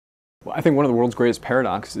Well, I think one of the world's greatest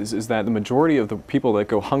paradoxes is that the majority of the people that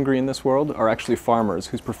go hungry in this world are actually farmers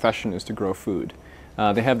whose profession is to grow food.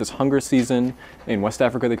 They have this hunger season. In West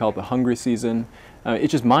Africa they call it the hungry season.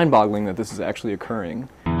 It's just mind-boggling that this is actually occurring.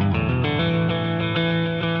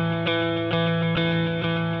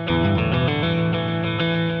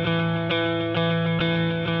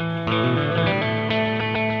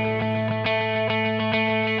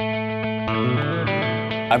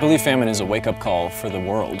 I believe famine is a wake-up call for the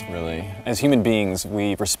world, really. As human beings,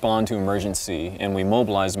 we respond to emergency and we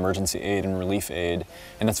mobilize emergency aid and relief aid,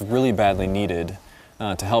 and that's really badly needed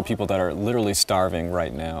to help people that are literally starving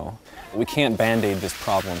right now. We can't band-aid this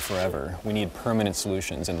problem forever. We need permanent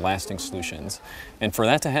solutions and lasting solutions. And for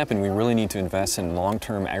that to happen, we really need to invest in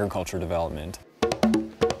long-term agriculture development.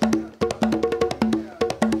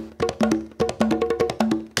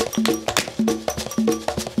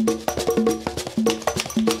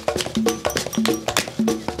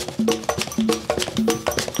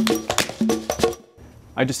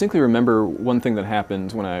 I distinctly remember one thing that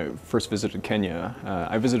happened when I first visited Kenya.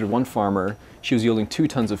 I visited one farmer. She was yielding 2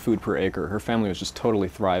 tons of food per acre. Her family was just totally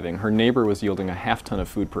thriving. Her neighbor was yielding a ½ ton of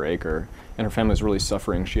food per acre, and her family was really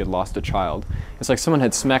suffering. She had lost a child. It's like someone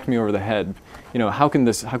had smacked me over the head. You know, how can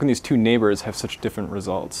these 2 neighbors have such different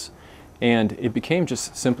results? And it became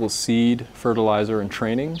just simple seed, fertilizer, and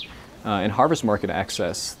training, and harvest market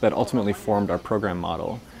access that ultimately formed our program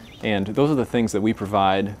model. And those are the things that we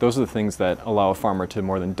provide. Those are the things that allow a farmer to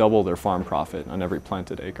more than double their farm profit on every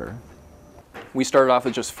planted acre. We started off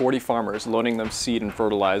with just 40 farmers, loaning them seed and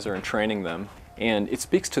fertilizer and training them. And it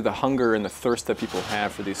speaks to the hunger and the thirst that people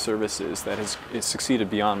have for these services that has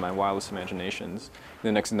succeeded beyond my wildest imaginations. In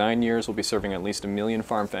the next 9 years, we'll be serving at least 1 million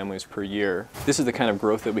farm families per year. This is the kind of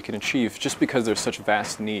growth that we can achieve just because there's such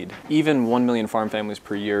vast need. Even 1 million farm families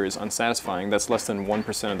per year is unsatisfying. That's less than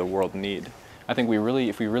 1% of the world need. I think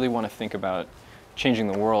if we really want to think about changing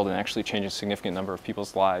the world and actually changing a significant number of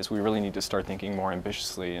people's lives, we really need to start thinking more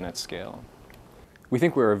ambitiously and at scale. We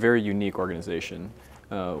think we're a very unique organization.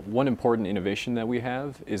 One important innovation that we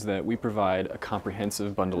have is that we provide a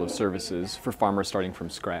comprehensive bundle of services for farmers starting from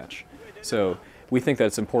scratch. So we think that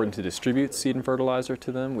it's important to distribute seed and fertilizer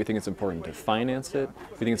to them. We think it's important to finance it.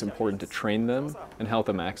 We think it's important to train them and help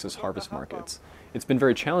them access harvest markets. It's been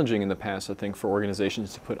very challenging in the past, I think, for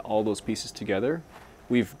organizations to put all those pieces together.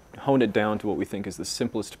 We've honed it down to what we think is the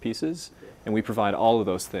simplest pieces, and we provide all of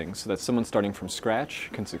those things so that someone starting from scratch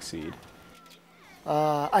can succeed.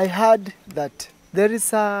 I heard that there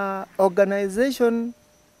is an organization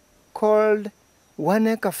called One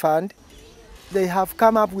Acre Fund. They have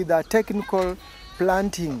come up with a technical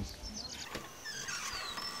planting.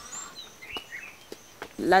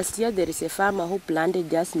 Last year there is a farmer who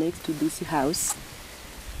planted just next to this house,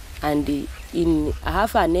 and in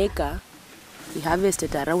 ½ an acre he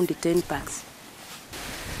harvested around 10 bags.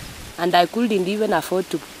 And I couldn't even afford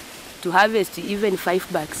to harvest even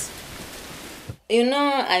 5 bags. You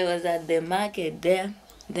know, I was at the market there,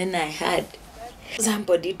 then I heard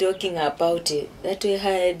somebody talking about it, that we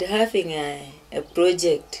had having a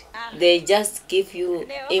project. They just give you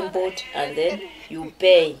input and then you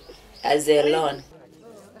pay as a loan.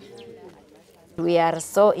 We are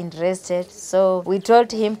so interested, so we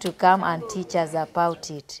told him to come and teach us about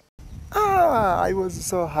it. I was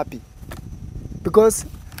so happy because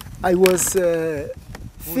I was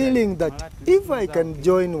feeling that if I can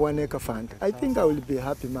join One Acre Fund, I think I will be a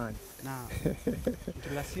happy man.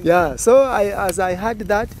 Yeah, so as I heard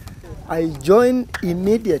that, I joined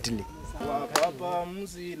immediately.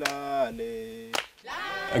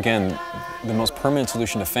 Again, the most permanent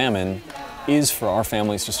solution to famine is for our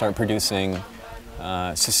families to start producing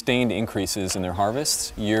sustained increases in their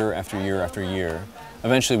harvests year after year after year.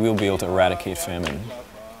 Eventually we'll be able to eradicate famine.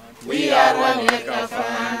 We are One Acre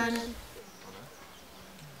Fund.